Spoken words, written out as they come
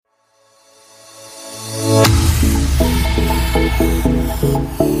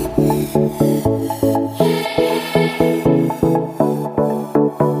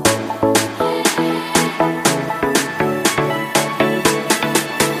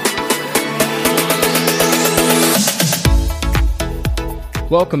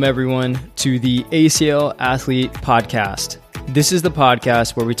Welcome, everyone, to the ACL Athlete Podcast. This is the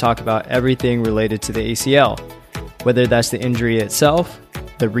podcast where we talk about everything related to the ACL, whether that's the injury itself,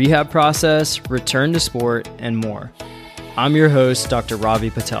 the rehab process, return to sport, and more. I'm your host, Dr. Ravi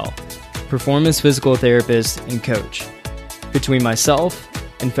Patel, performance physical therapist and coach. Between myself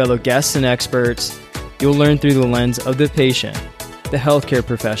and fellow guests and experts, you'll learn through the lens of the patient, the healthcare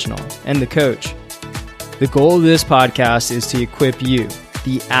professional, and the coach. The goal of this podcast is to equip you,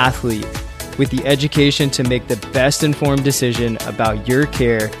 the athlete, with the education to make the best informed decision about your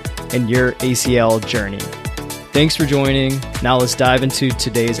care and your ACL journey. Thanks for joining. Now let's dive into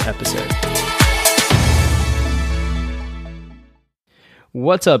today's episode.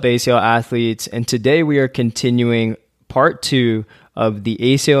 What's up, ACL athletes? And today we are continuing part 2 of the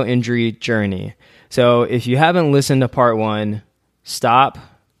ACL injury journey. So if you haven't listened to part 1, stop,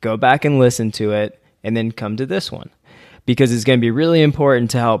 go back and listen to it, and then come to this one, because it's going to be really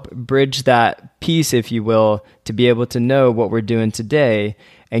important to help bridge that piece, if you will, to be able to know what we're doing today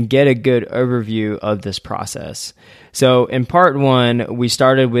and get a good overview of this process. So in part 1, we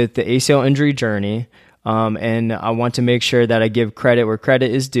started with the ACL injury journey, and I want to make sure that I give credit where credit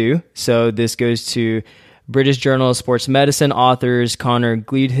is due. So this goes to British Journal of Sports Medicine authors Connor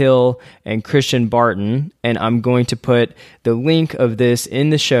Gleadhill and Christian Barton, and I'm going to put the link of this in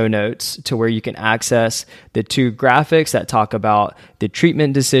the show notes to where you can access the 2 graphics that talk about the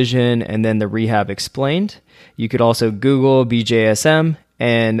treatment decision and then the rehab explained. You could also Google BJSM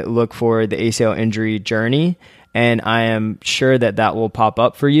and look for the ACL injury journey, and I am sure that that will pop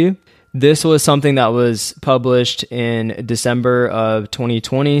up for you. This was something that was published in December of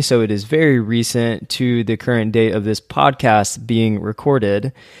 2020, so it is very recent to the current date of this podcast being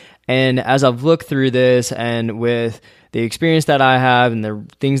recorded. And as I've looked through this and with the experience that I have and the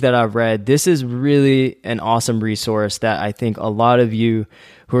things that I've read, this is really an awesome resource that I think a lot of you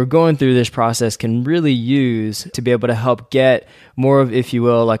who are going through this process can really use to be able to help get more of, if you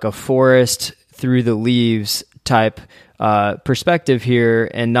will, like a forest through the leaves type perspective here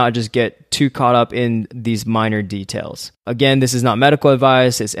and not just get too caught up in these minor details. Again, this is not medical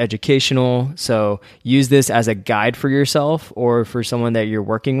advice, it's educational. So use this as a guide for yourself or for someone that you're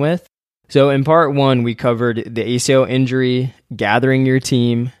working with. So in part 1, we covered the ACL injury, gathering your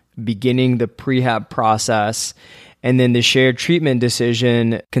team, beginning the prehab process, and then the shared treatment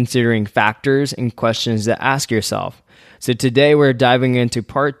decision, considering factors and questions to ask yourself. So today we're diving into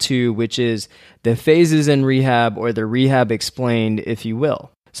part 2, which is the phases in rehab, or the rehab explained, if you will.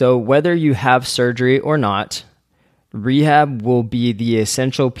 So whether you have surgery or not, rehab will be the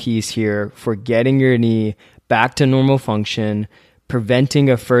essential piece here for getting your knee back to normal function, preventing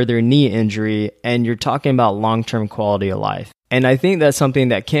a further knee injury, and you're talking about long-term quality of life. And I think that's something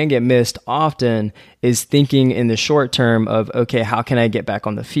that can get missed often, is thinking in the short term of, okay, how can I get back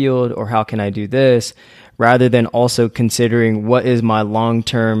on the field, or how can I do this, rather than also considering what is my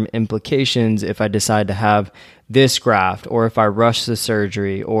long-term implications if I decide to have this graft, or if I rush the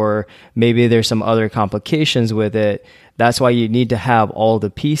surgery, or maybe there's some other complications with it. That's why you need to have all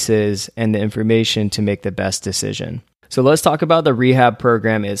the pieces and the information to make the best decision. So let's talk about the rehab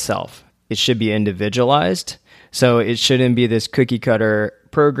program itself. It should be individualized. So it shouldn't be this cookie cutter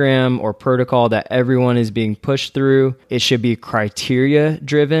program or protocol that everyone is being pushed through. It should be criteria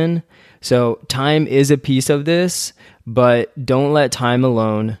driven. So time is a piece of this, but don't let time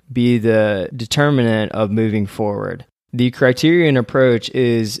alone be the determinant of moving forward. The criterion approach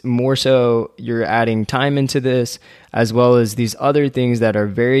is more so you're adding time into this, as well as these other things that are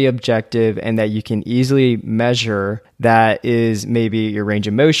very objective and that you can easily measure. That is maybe your range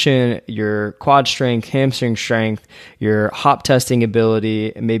of motion, your quad strength, hamstring strength, your hop testing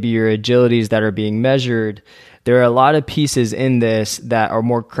ability, maybe your agilities that are being measured. There are a lot of pieces in this that are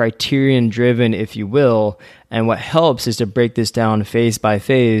more criterion driven, if you will. And what helps is to break this down phase by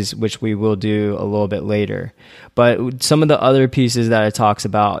phase, which we will do a little bit later. But some of the other pieces that it talks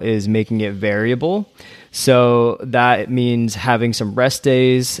about is making it variable. So that means having some rest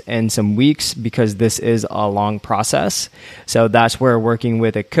days and some weeks, because this is a long process. So that's where working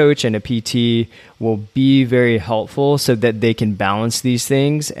with a coach and a PT will be very helpful, so that they can balance these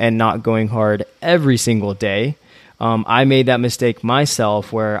things and not going hard every single day. I made that mistake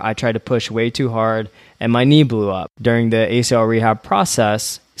myself where I tried to push way too hard and my knee blew up during the ACL rehab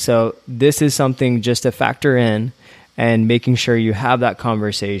process. So this is something just to factor in. and making sure you have that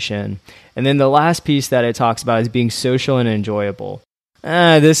conversation. And then the last piece that it talks about is being social and enjoyable.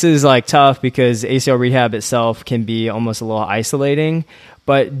 This is like tough because ACL rehab itself can be almost a little isolating,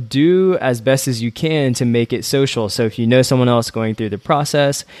 but do as best as you can to make it social. So if you know someone else going through the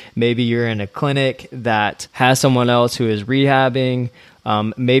process, maybe you're in a clinic that has someone else who is rehabbing.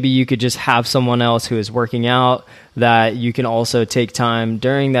 Maybe you could just have someone else who is working out that you can also take time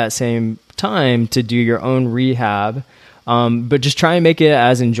during that same time to do your own rehab. But just try and make it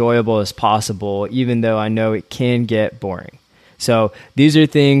as enjoyable as possible, even though I know it can get boring. So these are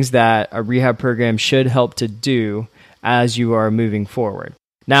things that a rehab program should help to do as you are moving forward.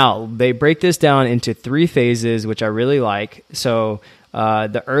 Now, they break this down into 3 phases, which I really like. So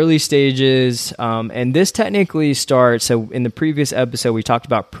the early stages, and this technically starts, so in the previous episode, we talked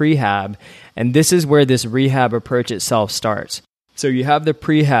about prehab, and this is where this rehab approach itself starts. So you have the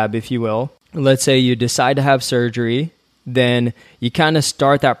prehab, if you will. Let's say you decide to have surgery, then you kind of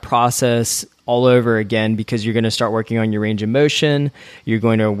start that process all over again because you're going to start working on your range of motion. You're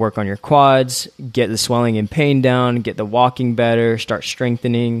going to work on your quads, get the swelling and pain down, get the walking better, start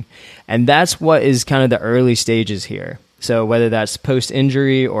strengthening. And that's what is kind of the early stages here. So whether that's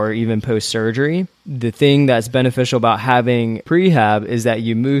post-injury or even post-surgery, the thing that's beneficial about having prehab is that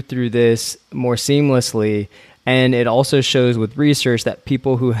you move through this more seamlessly. And it also shows with research that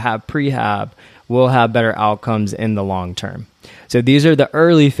people who have prehab will have better outcomes in the long term. So these are the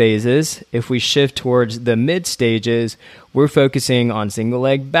early phases. If we shift towards the mid stages, we're focusing on single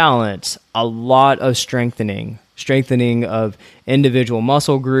leg balance, a lot of strengthening of individual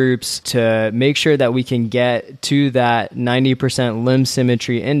muscle groups to make sure that we can get to that 90% limb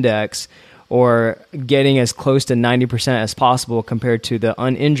symmetry index, or getting as close to 90% as possible compared to the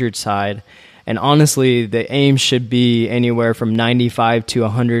uninjured side. And honestly, the aim should be anywhere from 95 to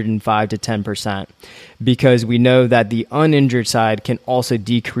 105 to 10%, because we know that the uninjured side can also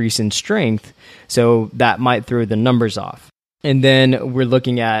decrease in strength, so that might throw the numbers off. And then we're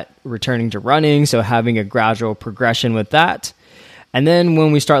looking at returning to running, so having a gradual progression with that. And then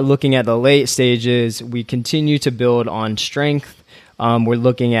when we start looking at the late stages, we continue to build on strength. We're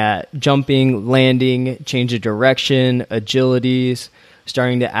looking at jumping, landing, change of direction, agilities,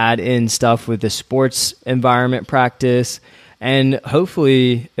 starting to add in stuff with the sports environment practice, and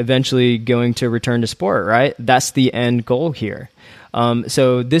hopefully eventually going to return to sport, right? That's the end goal here.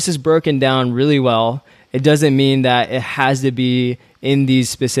 So this is broken down really well. It doesn't mean that it has to be in these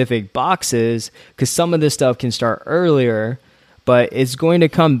specific boxes, because some of this stuff can start earlier, but it's going to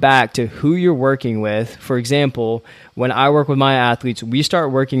come back to who you're working with. For example, when I work with my athletes, we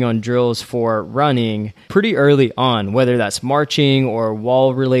start working on drills for running pretty early on, whether that's marching or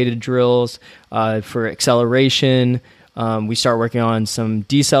wall-related drills for acceleration. We start working on some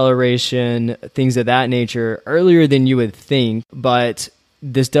deceleration, things of that nature, earlier than you would think. But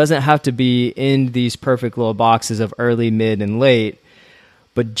this doesn't have to be in these perfect little boxes of early, mid, and late.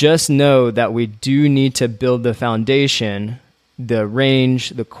 But just know that we do need to build the foundation, the range,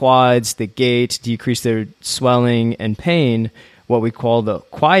 the quads, the gait, decrease their swelling and pain, what we call the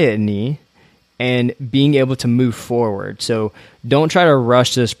quiet knee, and being able to move forward. So don't try to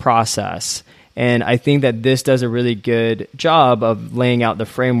rush this process. And I think that this does a really good job of laying out the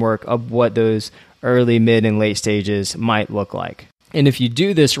framework of what those early, mid, and late stages might look like. And if you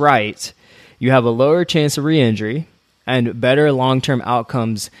do this right, you have a lower chance of re-injury and better long-term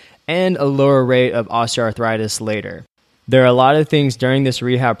outcomes and a lower rate of osteoarthritis later. There are a lot of things during this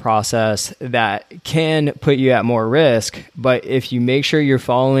rehab process that can put you at more risk, but if you make sure you're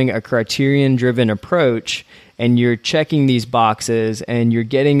following a criterion-driven approach and you're checking these boxes and you're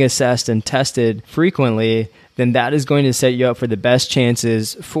getting assessed and tested frequently, then that is going to set you up for the best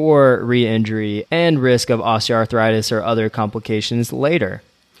chances for re-injury and risk of osteoarthritis or other complications later.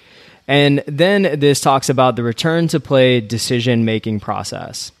 And then this talks about the return to play decision-making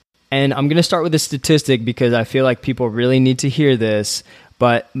process. And I'm going to start with a statistic because I feel like people really need to hear this,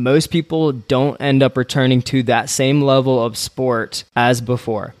 but most people don't end up returning to that same level of sport as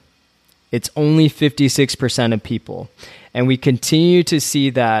before. It's only 56% of people. And we continue to see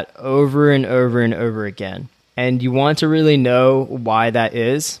that over and over and over again. And you want to really know why that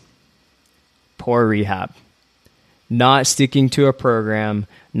is? Poor rehab. Not sticking to a program,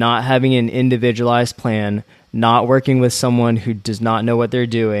 not having an individualized plan, not working with someone who does not know what they're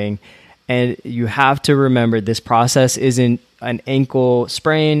doing. And you have to remember this process isn't an ankle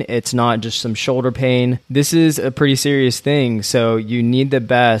sprain. It's not just some shoulder pain. This is a pretty serious thing. So you need the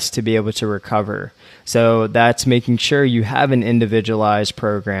best to be able to recover. So that's making sure you have an individualized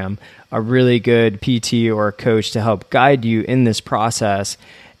program, a really good PT or coach to help guide you in this process.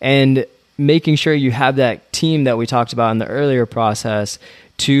 And making sure you have that team that we talked about in the earlier process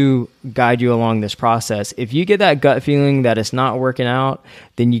to guide you along this process. If you get that gut feeling that it's not working out,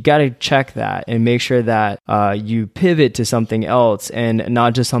 then you got to check that and make sure that you pivot to something else and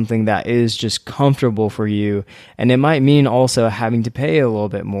not just something that is just comfortable for you. And it might mean also having to pay a little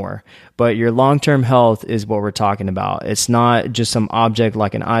bit more, but your long-term health is what we're talking about. It's not just some object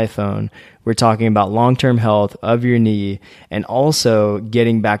like an iPhone. We're talking about long-term health of your knee and also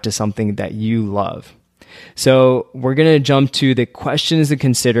getting back to something that you love. So we're going to jump to the questions to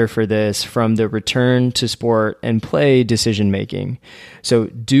consider for this from the return to sport and play decision making. So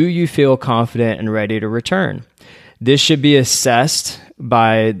do you feel confident and ready to return? This should be assessed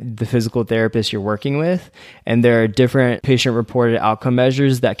by the physical therapist you're working with, and there are different patient-reported outcome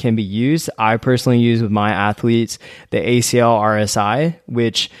measures that can be used. I personally use with my athletes the ACL RSI,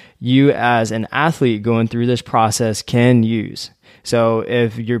 which you as an athlete going through this process can use. So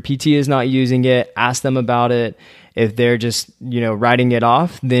if your PT is not using it, ask them about it. If they're just, writing it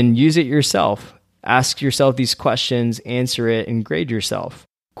off, then use it yourself. Ask yourself these questions, answer it, and grade yourself.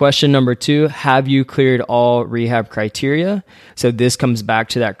 Question number 2, have you cleared all rehab criteria? So this comes back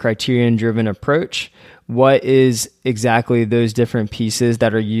to that criterion-driven approach. What is exactly those different pieces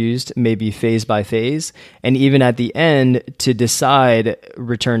that are used, maybe phase by phase, and even at the end to decide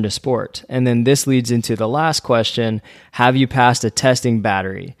return to sport. And then this leads into the last question, have you passed a testing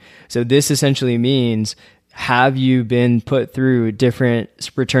battery? So this essentially means, have you been put through different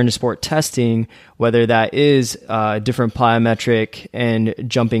return to sport testing, whether that is different plyometric and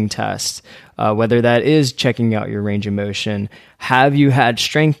jumping tests, whether that is checking out your range of motion? Have you had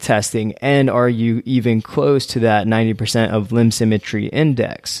strength testing, and are you even close to that 90% of limb symmetry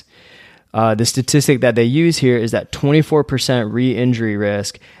index? The statistic that they use here is that 24% re-injury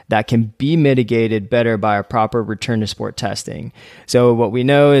risk that can be mitigated better by a proper return to sport testing. So what we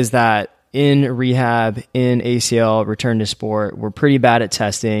know is that in rehab, in ACL, return to sport, we're pretty bad at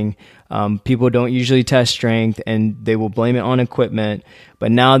testing. People don't usually test strength and they will blame it on equipment.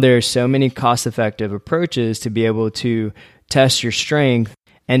 But now there are so many cost-effective approaches to be able to test your strength,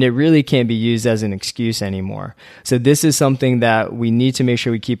 and it really can't be used as an excuse anymore. So this is something that we need to make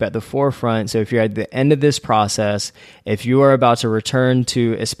sure we keep at the forefront. So if you're at the end of this process, if you are about to return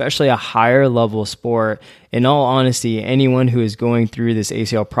to especially a higher level sport, in all honesty, anyone who is going through this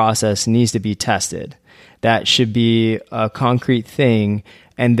ACL process needs to be tested. That should be a concrete thing,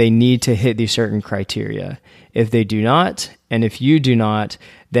 and they need to hit these certain criteria. If they do not, and if you do not,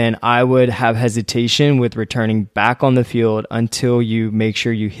 then I would have hesitation with returning back on the field until you make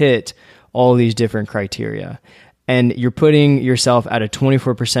sure you hit all these different criteria. And you're putting yourself at a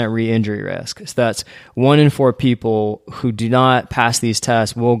 24% re-injury risk. So that's 1 in 4 people who do not pass these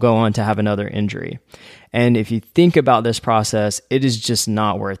tests will go on to have another injury. And if you think about this process, it is just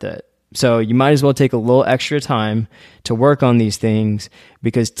not worth it. So you might as well take a little extra time to work on these things,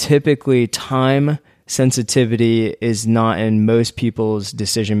 because typically time sensitivity is not in most people's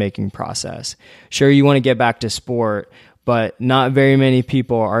decision-making process. Sure, you want to get back to sport, but not very many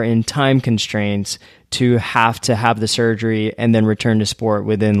people are in time constraints to have the surgery and then return to sport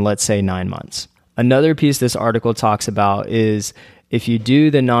within, let's say, 9 months. Another piece this article talks about is if you do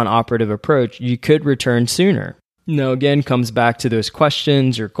the non-operative approach, you could return sooner. Now, again, comes back to those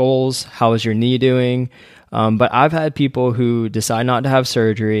questions, your goals, how is your knee doing? But I've had people who decide not to have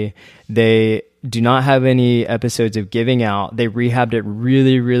surgery. They do not have any episodes of giving out. They rehabbed it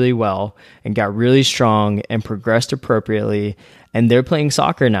really, really well and got really strong and progressed appropriately. And they're playing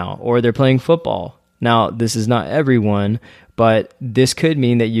soccer now, or they're playing football. Now, this is not everyone, but this could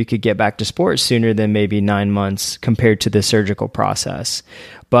mean that you could get back to sports sooner than maybe 9 months compared to the surgical process.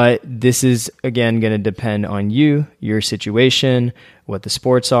 But this is, again, going to depend on you, your situation, what the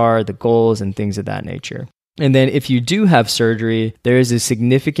sports are, the goals, and things of that nature. And then if you do have surgery, there is a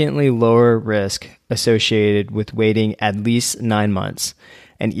significantly lower risk associated with waiting at least 9 months,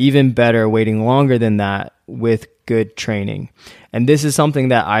 and even better, waiting longer than that with good training. And this is something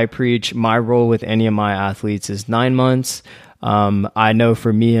that I preach. My role with any of my athletes is 9 months. I know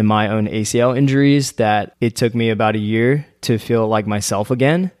for me and my own ACL injuries that it took me about a year to feel like myself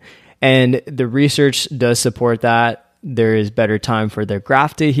again. And the research does support that. There is better time for the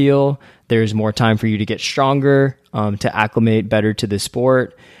graft to heal. There's more time for you to get stronger, to acclimate better to the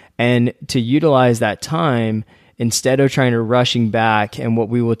sport, and to utilize that time instead of trying to rushing back. And what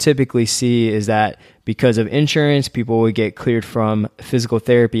we will typically see is that because of insurance, people will get cleared from physical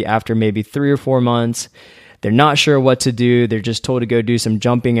therapy after maybe 3 or 4 months. They're not sure what to do. They're just told to go do some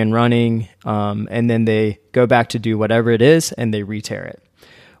jumping and running, and then they go back to do whatever it is and they re-tear it.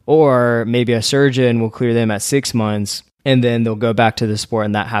 Or maybe a surgeon will clear them at 6 months and then they'll go back to the sport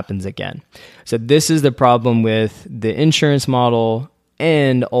and that happens again. So this is the problem with the insurance model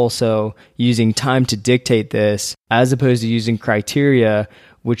and also using time to dictate this as opposed to using criteria,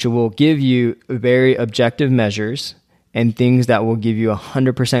 which will give you very objective measures and things that will give you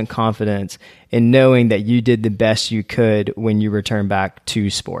 100% confidence in knowing that you did the best you could when you return back to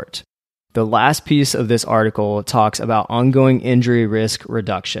sport. The last piece of this article talks about ongoing injury risk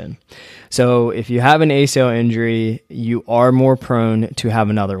reduction. So if you have an ACL injury, you are more prone to have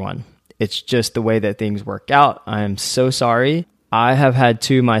another one. It's just the way that things work out. I am so sorry. I have had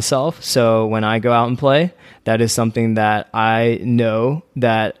two myself. So when I go out and play, that is something that I know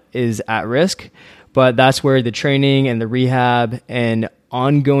that is at risk. But that's where the training and the rehab and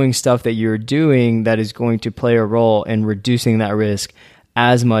ongoing stuff that you're doing that is going to play a role in reducing that risk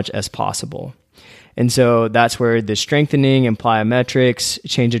as much as possible. And so that's where the strengthening and plyometrics,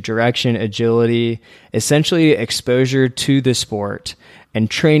 change of direction, agility, essentially exposure to the sport and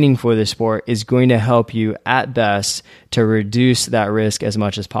training for the sport is going to help you at best to reduce that risk as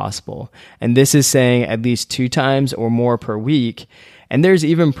much as possible. And this is saying at least 2 times or more per week. And there's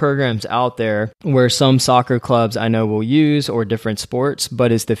even programs out there where some soccer clubs I know will use or different sports,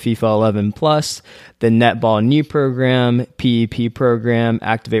 but it's the FIFA 11 Plus, the Netball Knee program, PEP program,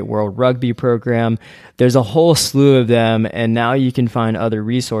 Activate World Rugby program. There's a whole slew of them, and now you can find other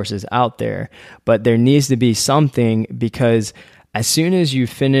resources out there. But there needs to be something, because as soon as you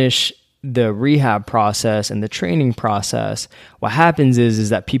finish the rehab process and the training process, what happens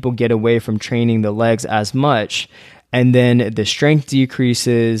is that people get away from training the legs as much. And then the strength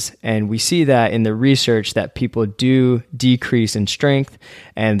decreases, and we see that in the research that people do decrease in strength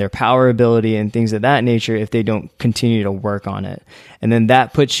and their power ability and things of that nature if they don't continue to work on it. And then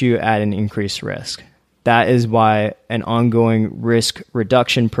that puts you at an increased risk. That is why an ongoing risk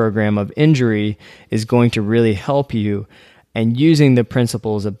reduction program of injury is going to really help you, and using the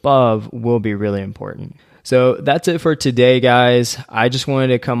principles above will be really important. So that's it for today, guys. I just wanted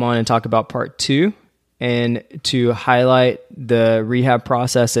to come on and talk about part 2. And to highlight the rehab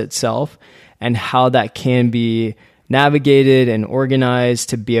process itself and how that can be navigated and organized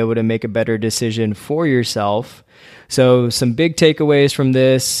to be able to make a better decision for yourself. So some big takeaways from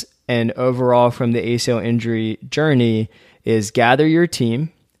this and overall from the ACL injury journey is gather your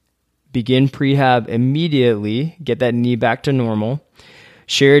team, begin prehab immediately, get that knee back to normal.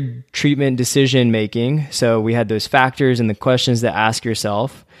 Shared treatment decision making. So we had those factors and the questions to ask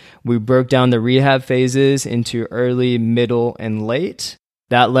yourself. We broke down the rehab phases into early, middle, and late.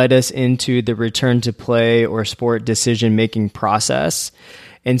 That led us into the return to play or sport decision making process.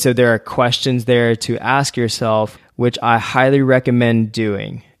 And so there are questions there to ask yourself, which I highly recommend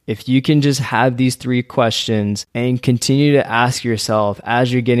doing. If you can just have these 3 questions and continue to ask yourself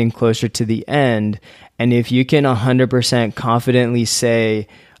as you're getting closer to the end, and if you can 100% confidently say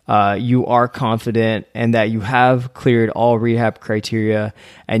you are confident and that you have cleared all rehab criteria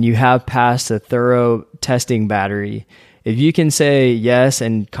and you have passed a thorough testing battery, if you can say yes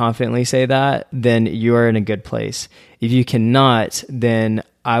and confidently say that, then you are in a good place. If you cannot, then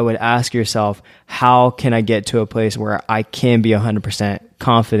I would ask yourself, how can I get to a place where I can be 100%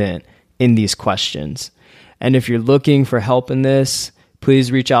 confident in these questions? And if you're looking for help in this,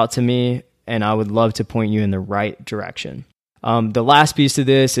 please reach out to me and I would love to point you in the right direction. The last piece to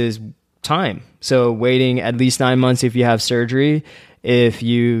this is time. So waiting at least 9 months if you have surgery. If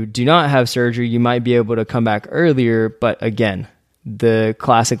you do not have surgery, you might be able to come back earlier. But again, the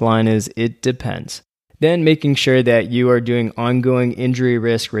classic line is, it depends. Then making sure that you are doing ongoing injury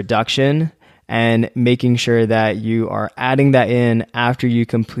risk reduction and making sure that you are adding that in after you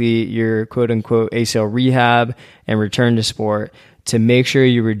complete your quote unquote ACL rehab and return to sport to make sure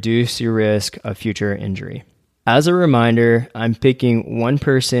you reduce your risk of future injury. As a reminder, I'm picking one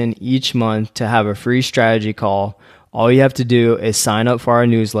person each month to have a free strategy call. All you have to do is sign up for our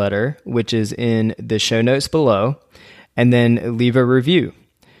newsletter, which is in the show notes below, and then leave a review.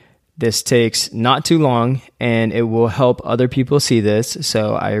 This takes not too long and it will help other people see this.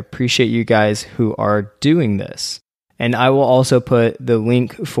 So I appreciate you guys who are doing this. And I will also put the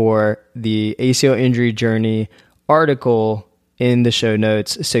link for the ACL injury journey article in the show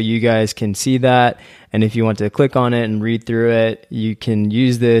notes so you guys can see that. And if you want to click on it and read through it, you can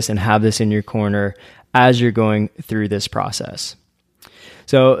use this and have this in your corner as you're going through this process.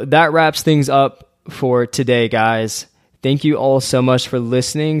 So that wraps things up for today, guys. Thank you all so much for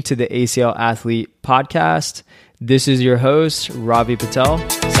listening to the ACL Athlete podcast. This is your host, Ravi Patel,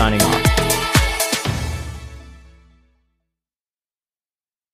 signing off.